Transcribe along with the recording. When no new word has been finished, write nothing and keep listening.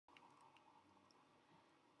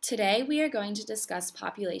Today we are going to discuss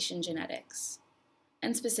population genetics,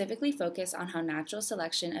 and specifically focus on how natural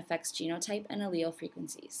selection affects genotype and allele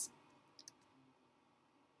frequencies.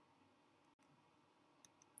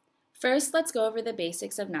 First, let's go over the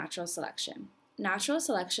basics of natural selection. Natural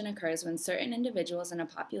selection occurs when certain individuals in a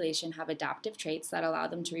population have adaptive traits that allow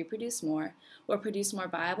them to reproduce more or produce more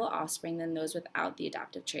viable offspring than those without the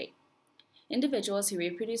adaptive trait. Individuals who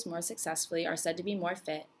reproduce more successfully are said to be more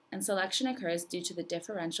fit, and selection occurs due to the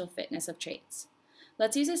differential fitness of traits.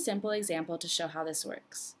 Let's use a simple example to show how this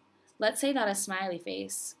works. Let's say that a smiley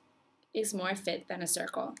face is more fit than a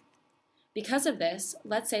circle. Because of this,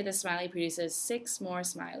 let's say the smiley produces 6 more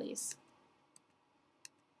smileys,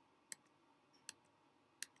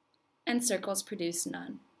 and circles produce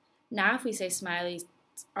none. Now if we say smileys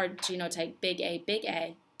are genotype big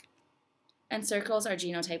A, and circles are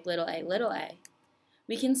genotype little a,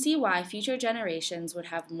 we can see why future generations would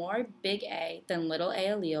have more big A than little a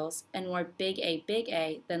alleles and more big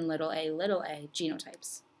A than little a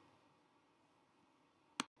genotypes.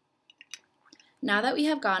 Now that we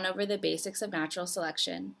have gone over the basics of natural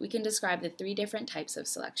selection, we can describe the 3 different types of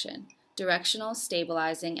selection: directional,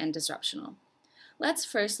 stabilizing, and disruptional. Let's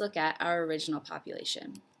first look at our original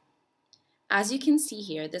population. As you can see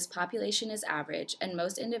here, this population is average and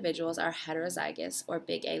most individuals are heterozygous or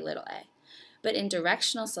big A, little a. But in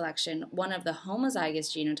directional selection, one of the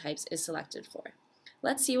homozygous genotypes is selected for.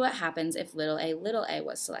 Let's see what happens if little a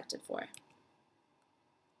was selected for.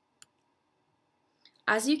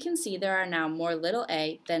 As you can see, there are now more little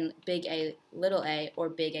a than big A, little a, or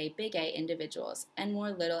big A individuals, and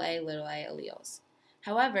more little a alleles.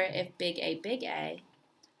 However, if big A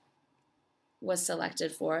was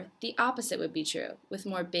selected for, the opposite would be true, with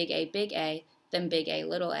more big A than big A,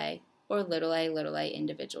 or little a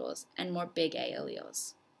individuals, and more big A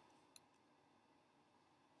alleles.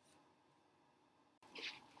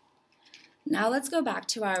 Now let's go back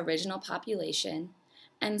to our original population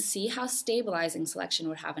and see how stabilizing selection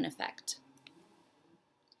would have an effect.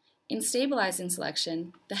 In stabilizing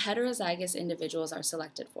selection, the heterozygous individuals are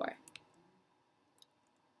selected for.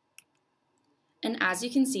 And as you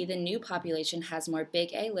can see, the new population has more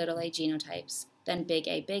big A, little a genotypes than big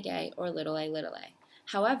A, or little a.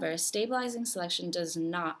 However, stabilizing selection does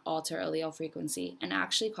not alter allele frequency and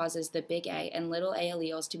actually causes the big A and little a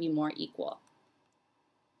alleles to be more equal.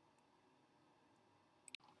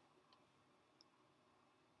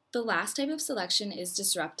 The last type of selection is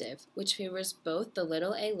disruptive, which favors both the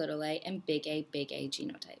little a and big A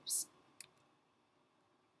genotypes.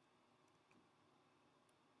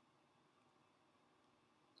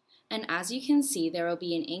 And as you can see, there will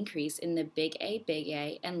be an increase in the big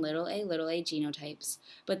A and little a genotypes,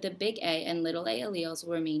 but the big A and little a alleles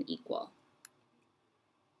will remain equal.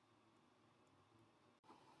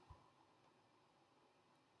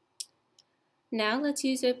 Now let's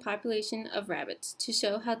use a population of rabbits to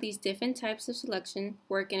show how these different types of selection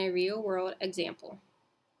work in a real-world example.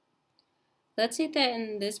 Let's say that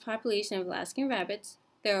in this population of Alaskan rabbits,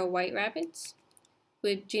 there are white rabbits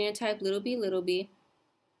with genotype little b,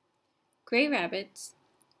 gray rabbits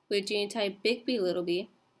with genotype big B,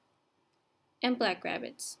 and black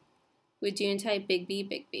rabbits with genotype big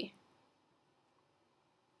B.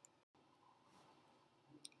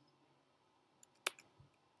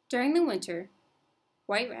 During the winter,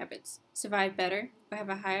 white rabbits survive better or have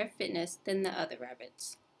a higher fitness than the other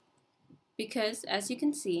rabbits, because, as you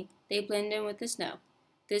can see, they blend in with the snow.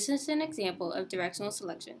 This is an example of directional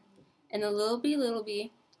selection, and the little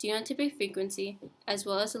b genotypic frequency, as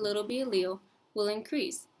well as the little b allele, will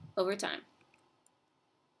increase over time.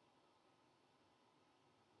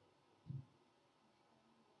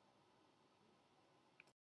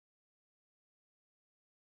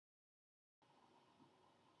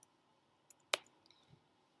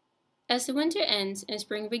 As the winter ends and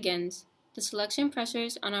spring begins, the selection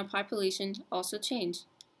pressures on our population also change.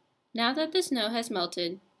 Now that the snow has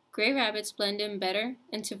melted, gray rabbits blend in better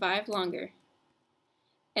and survive longer,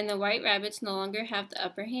 and the white rabbits no longer have the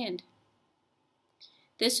upper hand.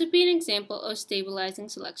 This would be an example of stabilizing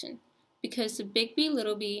selection, because the big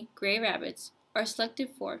B gray rabbits are selected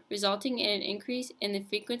for, resulting in an increase in the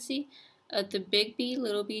frequency of the big B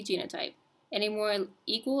genotype, and a more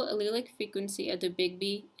equal allelic frequency of the big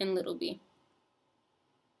B and little b.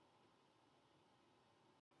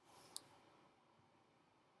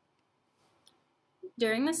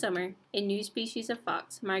 During the summer, a new species of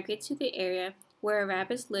fox migrates to the area where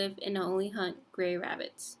rabbits live and only hunt gray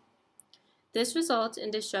rabbits. This results in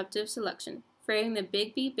disruptive selection, favoring the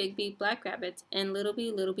big B black rabbits and little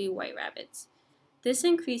b white rabbits. This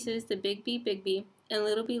increases the big B and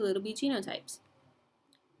little b genotypes.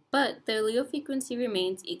 but the allele frequency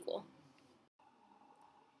remains equal.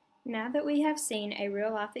 Now that we have seen a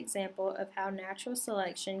real-life example of how natural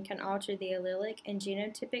selection can alter the allelic and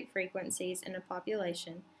genotypic frequencies in a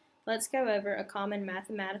population, let's go over a common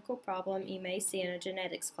mathematical problem you may see in a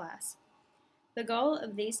genetics class. The goal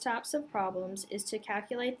of these types of problems is to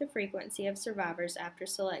calculate the frequency of survivors after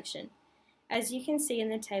selection. As you can see in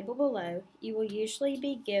the table below, you will usually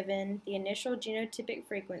be given the initial genotypic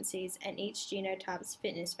frequencies and each genotype's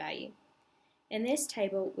fitness value. In this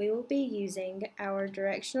table, we will be using our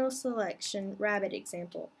directional selection rabbit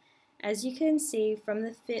example. As you can see from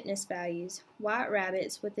the fitness values, white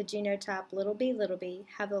rabbits with the genotype b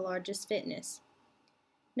have the largest fitness.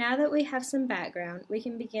 Now that we have some background, we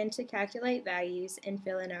can begin to calculate values and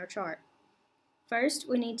fill in our chart. First,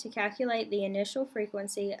 we need to calculate the initial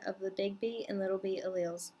frequency of the big B and little b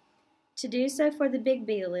alleles. To do so for the big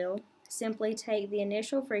B allele, simply take the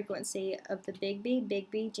initial frequency of the big B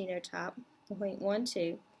genotype,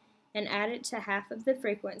 0.12, and add it to half of the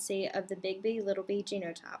frequency of the big B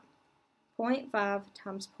genotype, 0.5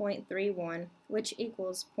 times 0.31, which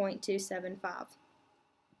equals 0.275.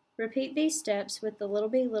 Repeat these steps with the little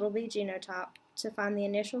b genotype to find the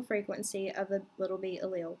initial frequency of the little b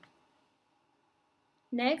allele.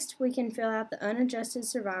 Next, we can fill out the unadjusted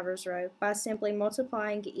survivors row by simply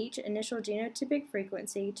multiplying each initial genotypic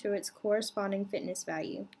frequency to its corresponding fitness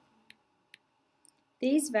value.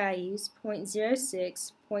 These values,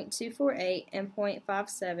 0.06, 0.248, and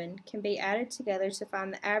 0.57, can be added together to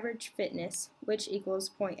find the average fitness, which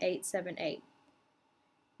equals 0.878.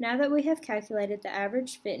 Now that we have calculated the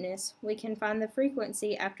average fitness, we can find the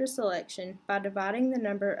frequency after selection by dividing the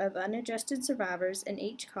number of unadjusted survivors in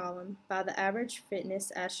each column by the average fitness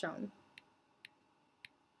as shown.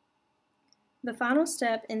 The final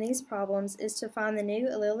step in these problems is to find the new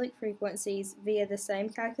allelic frequencies via the same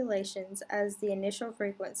calculations as the initial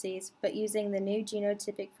frequencies, but using the new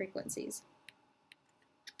genotypic frequencies.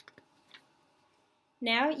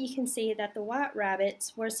 Now you can see that the white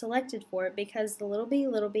rabbits were selected for because the little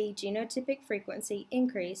b genotypic frequency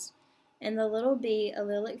increased and the little b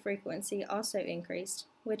allelic frequency also increased,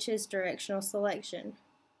 which is directional selection.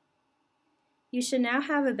 You should now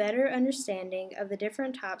have a better understanding of the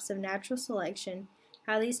different types of natural selection,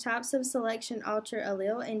 how these types of selection alter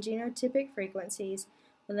allele and genotypic frequencies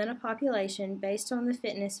within a population based on the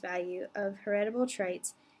fitness value of heritable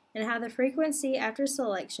traits, and how the frequency after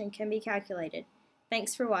selection can be calculated.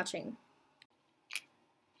 Thanks for watching.